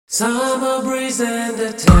Summer breeze in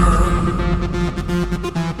the town.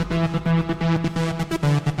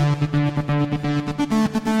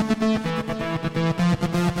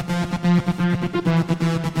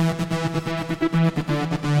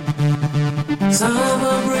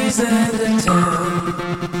 Summer breeze in the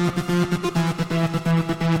town.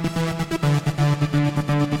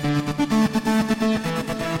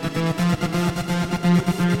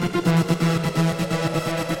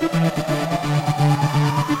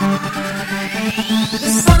 The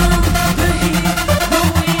sun, the heat, the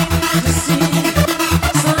wind, the sea.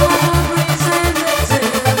 Summer breeze in the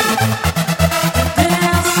town. The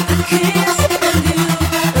dance, the kiss, and you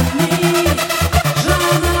and me.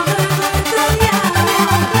 Jean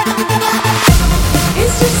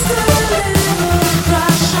It's just a little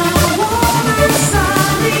crush on a warm and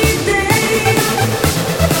sunny day.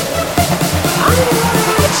 I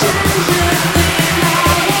wanna change everything.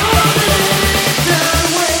 I wanna live that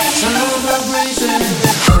way. Summer breeze in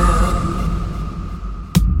the town.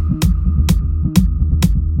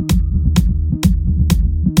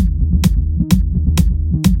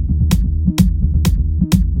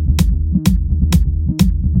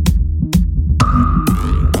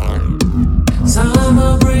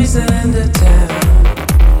 Summer breeze in the town.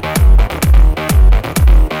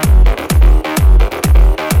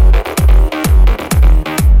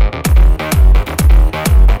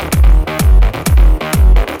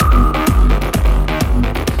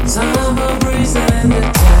 Summer breeze in the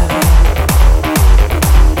town.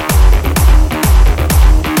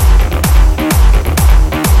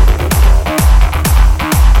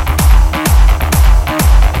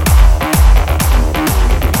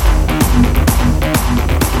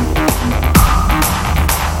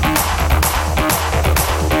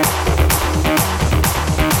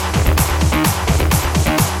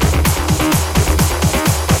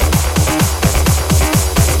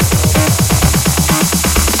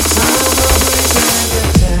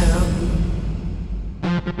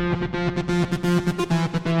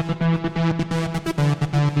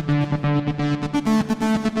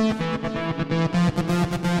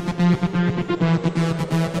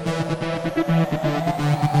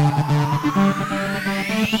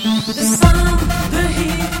 The sun, the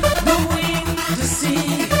heat, the wind, the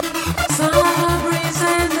sea. Summer breeze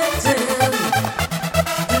in the town.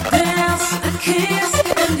 The dance, the kiss,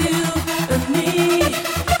 and you.